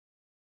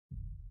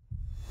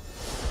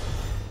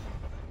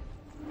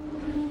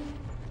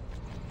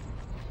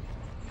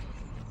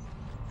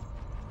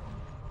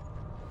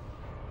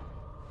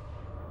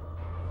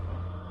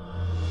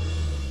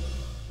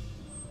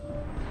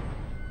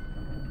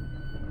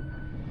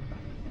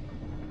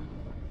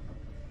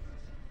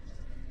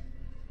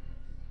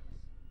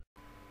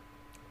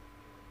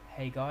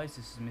Hey guys,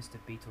 this is Mr.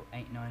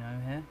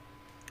 Beetle890 here,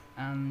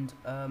 and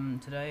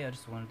today I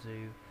just wanted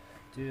to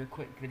do a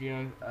quick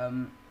video.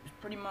 It's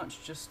pretty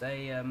much just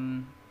a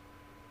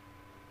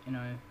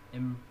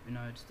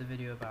just a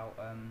video about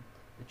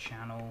the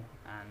channel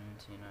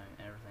and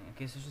everything.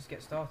 Okay, so just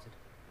get started.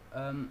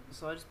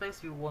 So I just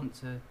basically want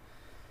to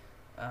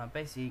I've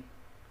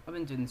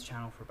been doing this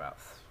channel for about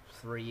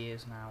 3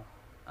 years now.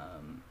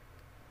 I'm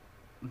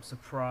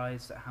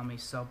surprised at how many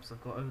subs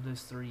I've got over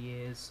those 3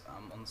 years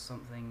on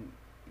something,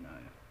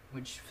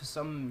 which for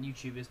some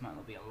YouTubers might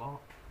not be a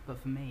lot,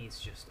 but for me it's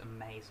just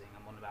amazing.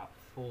 I'm on about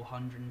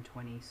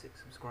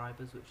 426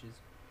 subscribers, which is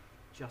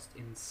just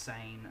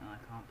insane, and I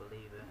can't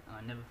believe it. And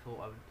I never thought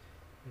I would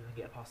even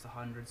get past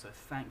 100, so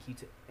thank you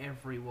to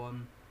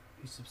everyone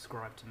who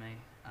subscribed to me.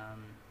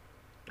 And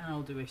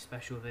I'll do a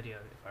special video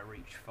if I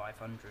reach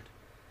 500.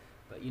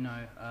 But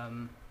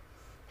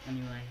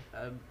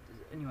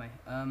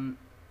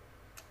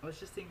I was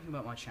just thinking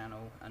about my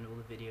channel and all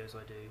the videos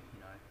I do.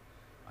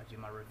 I do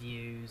my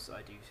reviews,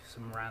 I do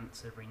some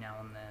rants every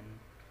now and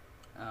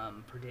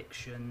then,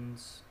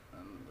 predictions,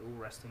 all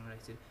wrestling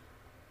related.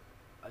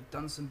 I've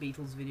done some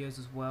Beatles videos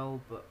as well,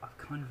 but I've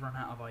kind of run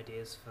out of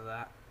ideas for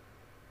that.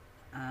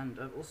 And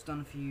I've also done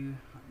a few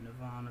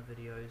Nirvana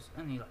videos,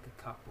 only like a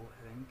couple,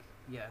 I think.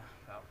 Yeah,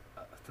 about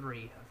 3,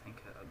 I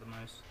think, at the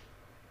most.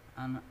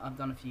 And I've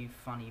done a few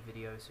funny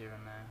videos here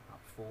and there,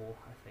 about 4,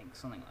 I think,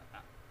 something like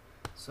that.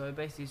 So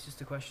basically it's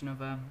just a question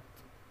of,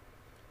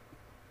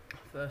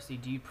 firstly,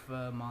 do you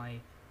prefer my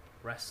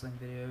wrestling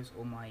videos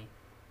or my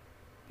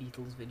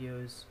Beatles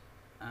videos?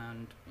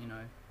 And,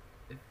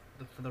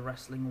 for the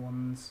wrestling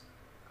ones,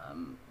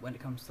 when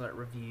it comes to like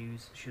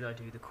reviews, should I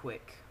do the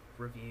quick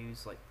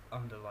reviews, like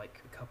under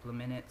like a couple of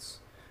minutes,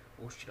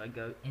 or should I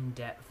go in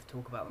depth,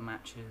 talk about the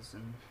matches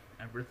and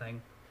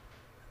everything?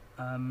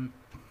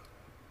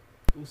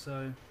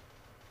 Also,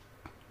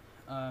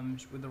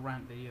 with the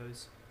rant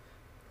videos,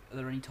 are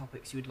there any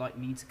topics you would like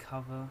me to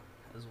cover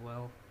as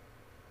well?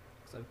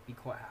 Because I'd be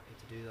quite happy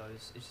to do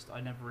those. It's just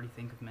I never really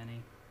think of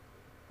many,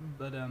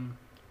 but I'm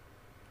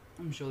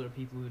sure there are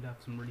people who would have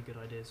some really good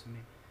ideas for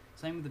me.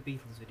 Same with the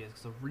Beatles videos,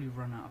 because I've really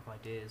run out of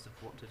ideas of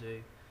what to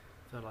do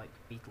for like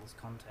Beatles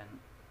content.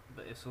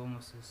 But if someone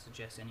was to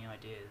suggest any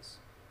ideas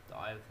that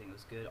I would think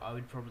was good, I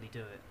would probably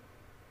do it.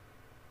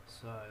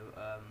 So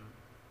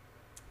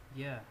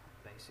yeah,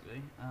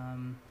 basically.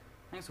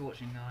 Thanks for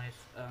watching, guys.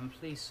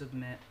 Please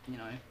submit,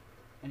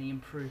 any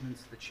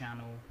improvements to the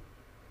channel.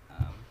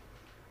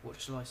 What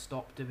should I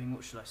stop doing?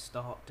 What should I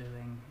start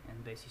doing?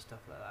 And basically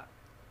stuff like that.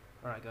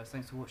 Alright, guys.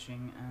 Thanks for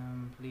watching.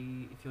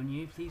 Please, if you're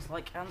new, please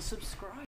like and subscribe.